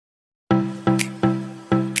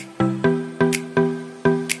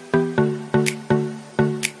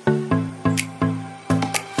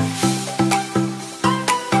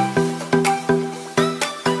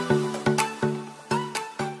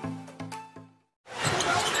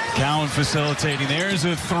Cowan facilitating. There's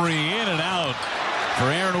a three, in and out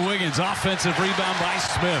for Aaron Wiggins. Offensive rebound by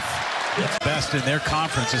Smith. Best in their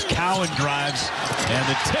conference as Cowan drives, and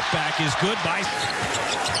the tip back is good by.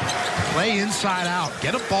 Play inside out.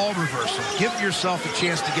 Get a ball reversal. Give yourself a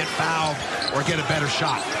chance to get fouled or get a better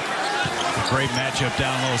shot. Great matchup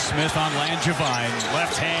down low. Smith on Langevine.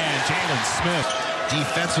 Left hand, Jalen Smith.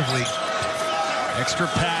 Defensively. Extra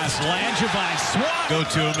pass. Langevine swat. Go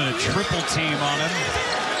to him and a triple team on him.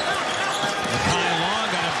 Kai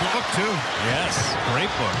Long got a block too. Yes,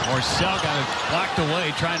 great book. Morcell got it blocked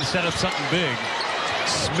away, trying to set up something big.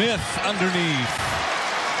 Smith underneath.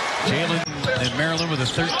 Jalen and Maryland with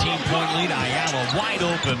a 13-point lead. Ayala wide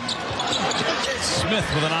open. Smith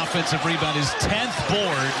with an offensive rebound, his 10th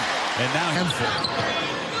board, and now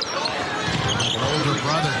older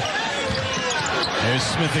brother. There's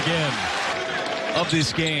Smith again of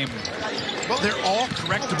this game. Well, they're all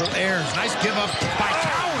correctable errors. Nice give up by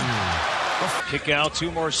Cowan. Kick out to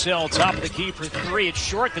Morcell, top of the key for three. It's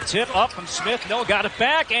short. The tip up from Smith. No, got it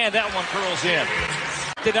back, and that one curls in.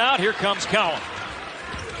 It out. Here comes Cowan.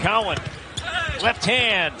 Cowan, left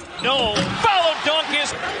hand. No, follow dunk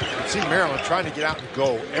is. You see Maryland trying to get out and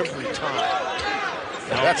go every time.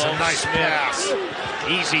 That's a nice pass.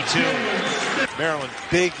 Easy two. Maryland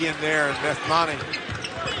big in there, and Methmani.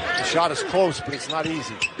 The shot is close, but it's not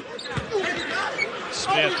easy.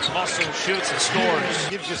 Smith muscle shoots and scores.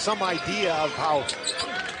 Gives you some idea of how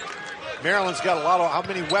Maryland's got a lot of how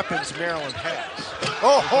many weapons Maryland has.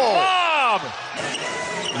 Oh, Bob!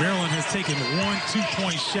 Maryland has taken one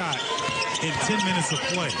 2-point shot in 10 minutes of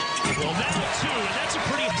play. Well, that's a two, and that's a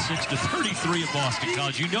pretty 6-33 at Boston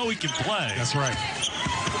College. You know he can play. That's right.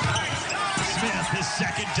 Smith, his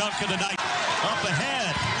second dunk of the night. Up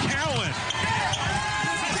ahead, Cowan.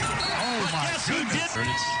 Oh my goodness.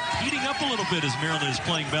 It's heating up a little bit as Maryland is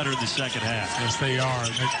playing better in the second half. Yes, they are.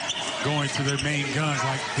 They're going to their main guns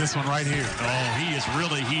like this one right here. Oh, he is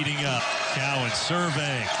really heating up. Cowan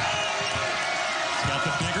survey. He's got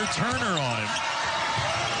the bigger Turner on him.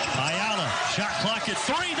 Ayala, shot clock at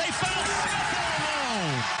 3. They foul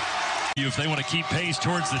Smith. If they want to keep pace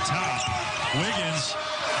towards the top. Wiggins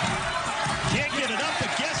can't get it up,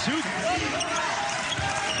 but guess who?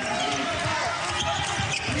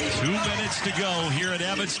 2 minutes to go here at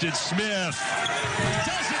Evanston. Smith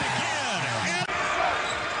does it again.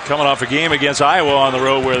 Coming off a game against Iowa on the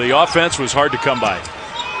road where the offense was hard to come by.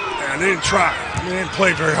 And they didn't try. They didn't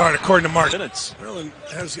play very hard, according to Mark. Minutes. Maryland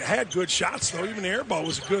has had good shots, though. Even the air ball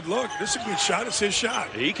was a good look. This is a good shot. It's his shot.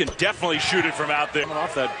 He can definitely shoot it from out there. Coming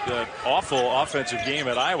off that awful offensive game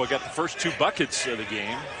at Iowa, got the first 2 buckets of the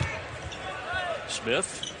game.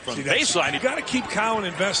 Smith from the baseline. You got to keep Cowan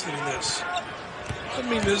invested in this. I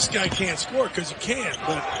mean, this guy can't score because he can,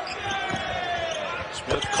 but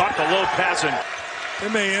Smith caught the low pass and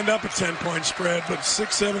it may end up a 10-point spread, but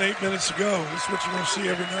 6, 7, 8 minutes to go. This is what you're going to see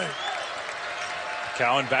every night.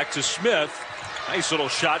 Cowan back to Smith. Nice little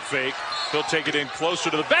shot fake. He'll take it in closer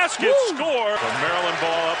to the basket. Woo! Score. The Maryland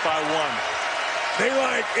ball up by 1. They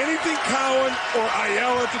like anything Cowan or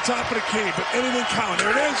Ayala at the top of the key, but anything Cowan.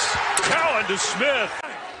 There it is. Cowan to Smith.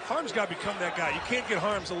 Harm's got to become that guy. You can't get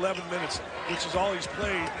Harm's 11 minutes, which is all he's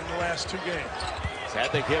played in the last 2 games. He's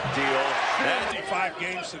had the hip deal. 5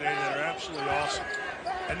 games today that are absolutely awesome.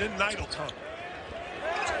 And then Knight will come.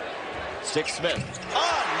 Stick Smith.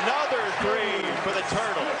 Another 3 for the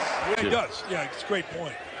Turtles. Yeah, he does. Yeah, it's a great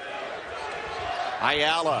point.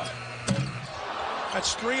 Ayala.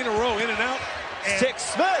 That's 3 in a row, in and out. And Stick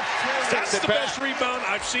Smith. That's the best rebound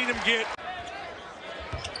I've seen him get.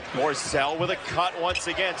 Morcell with a cut once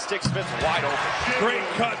again. Stick Smith wide open. Great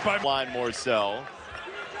cut by Morcell.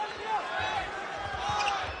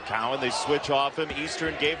 Cowan, they switch off him.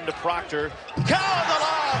 Eastern gave him to Proctor. Cowan the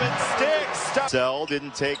lob and Sticks. Morcell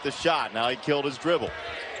didn't take the shot. Now he killed his dribble.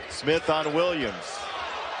 Smith on Williams.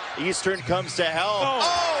 Eastern comes to help.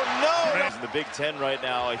 Oh no! In the Big Ten right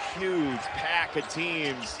now, a huge pack of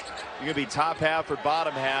teams. You're going to be top half or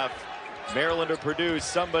bottom half. Maryland or Purdue,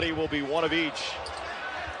 somebody will be one of each.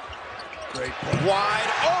 Great point.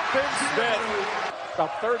 Wide open Smith.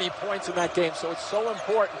 About 30 points in that game, so it's so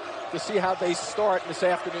important to see how they start in this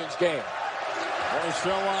afternoon's game.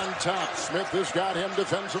 Morcell on top. Smith has got him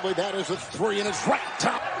defensively. That is a 3 and it's right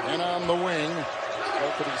top. And on the wing.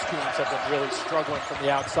 Both of these teams have been really struggling from the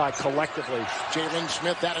outside collectively. Jalen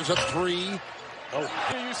Smith, that is a 3. Oh,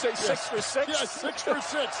 you say 6 for 6? Yes, 6 for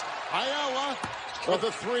 6. Ayala with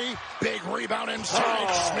a 3. Big rebound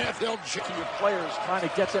inside. Smith, he'll your players trying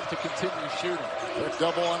to get them to continue shooting. They're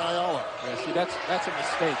double on Ayala. Yeah, see, that's a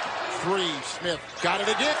mistake. 3. Smith got it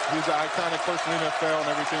again. He's an iconic person in the NFL and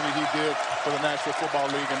everything that he did for the National Football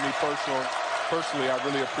League and me personally. personally, I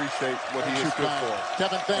really appreciate what he is good for.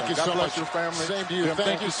 Kevin, thank you so much. Your family. Same to you. Jim,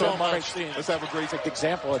 thank you so much. Let's have a great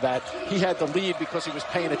example of that. He had the lead because he was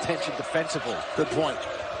paying attention defensively. Good point.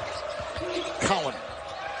 Cowan.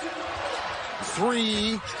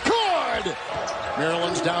 Three. Good!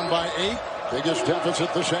 Maryland's down by 8. Biggest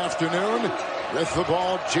deficit this afternoon. With the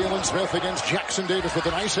ball, Jalen Smith against Jackson Davis with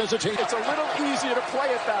a nice hesitation. It's a little easier to play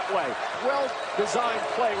it that way. Well-designed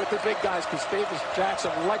play with the big guys because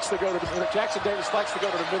Jackson Davis likes to go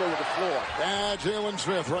to the middle of the floor. Jalen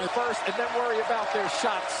Smith right first, and then worry about their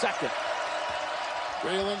shot second.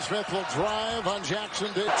 Jalen Smith will drive on Jackson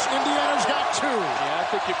Davis. Indiana's got 2. Yeah, I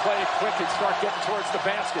think you play it quick and start getting towards the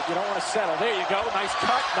basket. You don't want to settle. There you go. Nice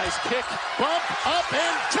cut, nice kick. Bump, up,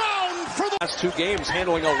 and down for the last 2 games,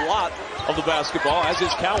 handling a lot of the basketball, as is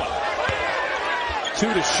Cowan. 2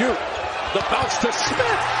 to shoot. The bounce to Smith,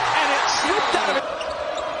 and it slipped out of it.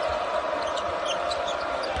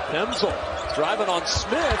 Hemsel driving on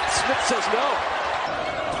Smith. Smith says no.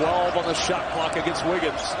 12 on the shot clock against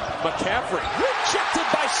Wiggins. McCaffrey rejected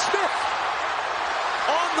by Smith.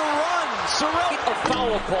 On the run, Sorrell. A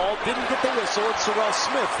foul call, didn't get the whistle, and Sorrell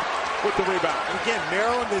Smith with the rebound. And again,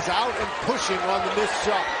 Maryland is out and pushing on the missed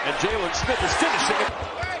shot. And Jalen Smith is finishing it.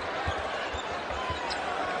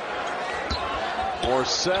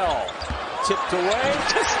 Morcell tipped away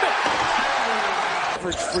to Smith.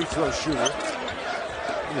 Average free throw shooter.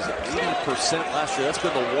 He was at 80% last year. That's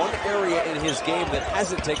been the one area in his game that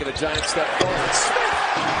hasn't taken a giant step forward. Smith!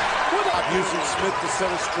 Using Smith to set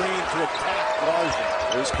a screen to attack Garza.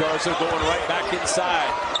 There's Garza going right back inside.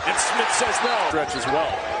 And Smith says no. Stretch as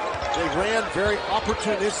well. They ran very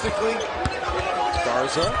opportunistically.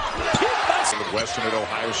 Garza. Weston at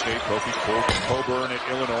Ohio State, Kofi Coburn at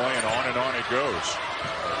Illinois, and on it goes.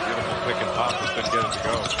 Beautiful pick and pop has been getting to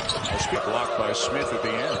go. Nice pick blocked by Smith at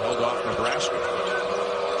the end, held off Nebraska.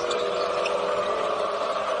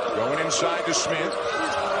 Going inside to Smith.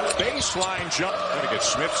 Baseline jump. Got to get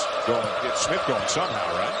Smith going somehow,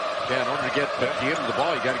 right? Yeah, in order to get him the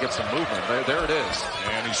ball, you got to get some movement. There it is.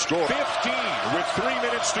 And he scored 15 with 3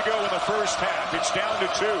 minutes to go in the first half. It's down to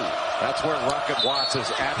 2. That's where Rocket Watts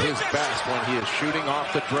is at his best, when he is shooting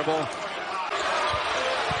off the dribble.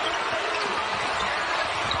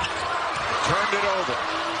 Turned it over.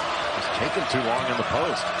 He's taking too long in the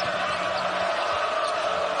post.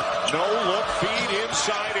 No look feed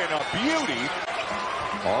inside, and a beauty.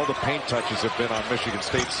 All the paint touches have been on Michigan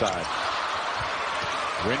State's side.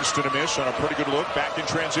 Winston a miss on a pretty good look. Back in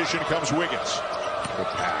transition comes Wiggins. Good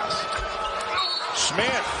pass.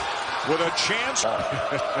 Smith with a chance.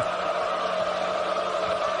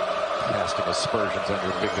 Casting aspersions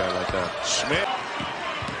under a big guy like that. Smith.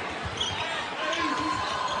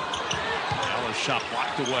 Now a shot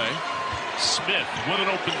blocked away. Smith with an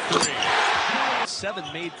open 3.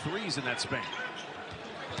 7 made threes in that span.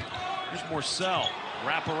 Here's Morcell.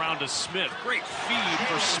 Wrap around to Smith. Great feed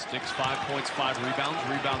for Sticks. 5 points, 5 rebounds.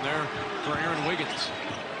 Rebound there for Aaron Wiggins.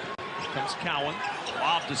 Comes Cowan.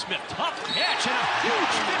 Lob to Smith. Tough catch and a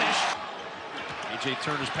huge finish. A.J.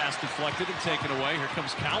 Turner's pass deflected and taken away. Here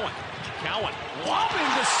comes Cowan. Cowan lobbing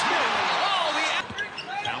to Smith. Oh,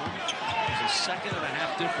 Cowan. There's a 1.5 second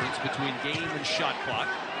difference between game and shot clock.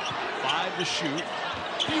 5 to shoot.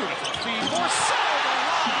 Beautiful feed. Morcell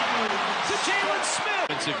to Jalen Smith.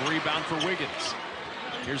 Defensive rebound for Wiggins.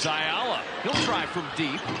 Here's Ayala. He'll try from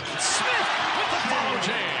deep. Smith with the follow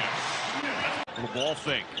jam. Little ball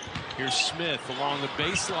fake. Here's Smith along the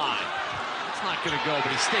baseline. It's not going to go,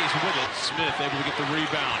 but he stays with it. Smith able to get the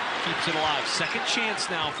rebound. Keeps it alive. Second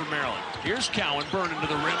chance now for Maryland. Here's Cowan burning to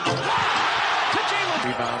the rim. To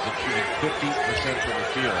Jalen. Rebounds and shooting 50% from the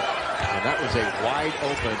field. And that was a wide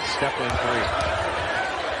open step-in 3.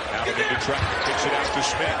 Out of into traffic. Kicks it out to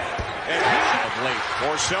Smith. And of late.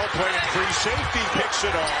 Morcell playing free safety, picks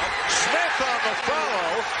it off. Smith on the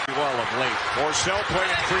follow. Well of late. Morcell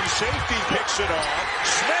playing free safety, picks it off.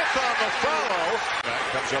 Smith on the follow. That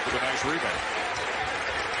comes up with a nice rebound.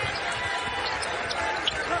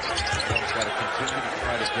 He's got to continue to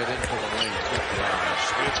try to get into the lane.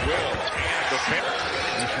 Smith will. And the finish.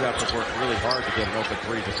 You should have to work really hard to get an open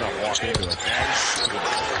 3, just not walk into it.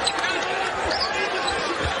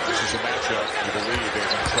 This is a matchup you believe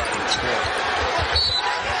they're going to try to exploit.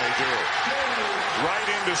 And they do. Right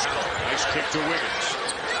into Snow. Nice kick to Wiggins.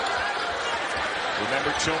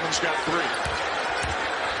 Remember, Tillman's got 3.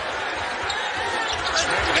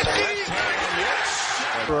 Yes.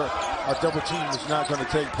 A double team is not going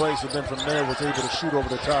to take place, and then from there was able to shoot over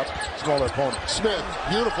the top, smaller opponent. Smith,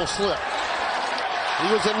 beautiful slip.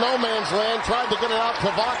 He was in no man's land, tried to get it out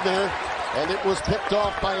to Wagner, and it was picked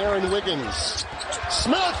off by Aaron Wiggins.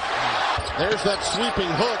 Smith! There's that sweeping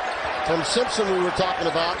hook. from Simpson we were talking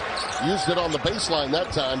about. Used it on the baseline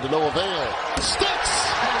that time to no avail. Sticks!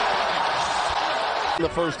 In the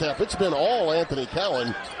first half, it's been all Anthony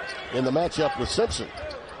Cowan in the matchup with Simpson.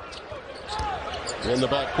 In the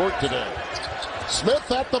backcourt today.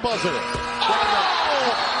 Smith at the buzzer.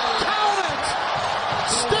 Oh! Count it!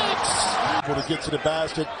 Sticks! Able to get to the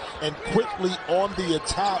basket and quickly on the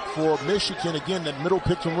attack for Michigan. Again, that middle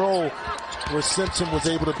pick and roll where Simpson was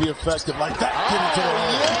able to be effective like that.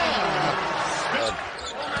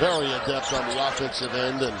 Very adept on the offensive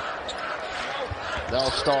end, and now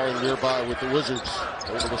starring nearby with the Wizards.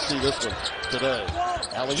 Able to see this one today.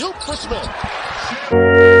 Alley-oop for Smith.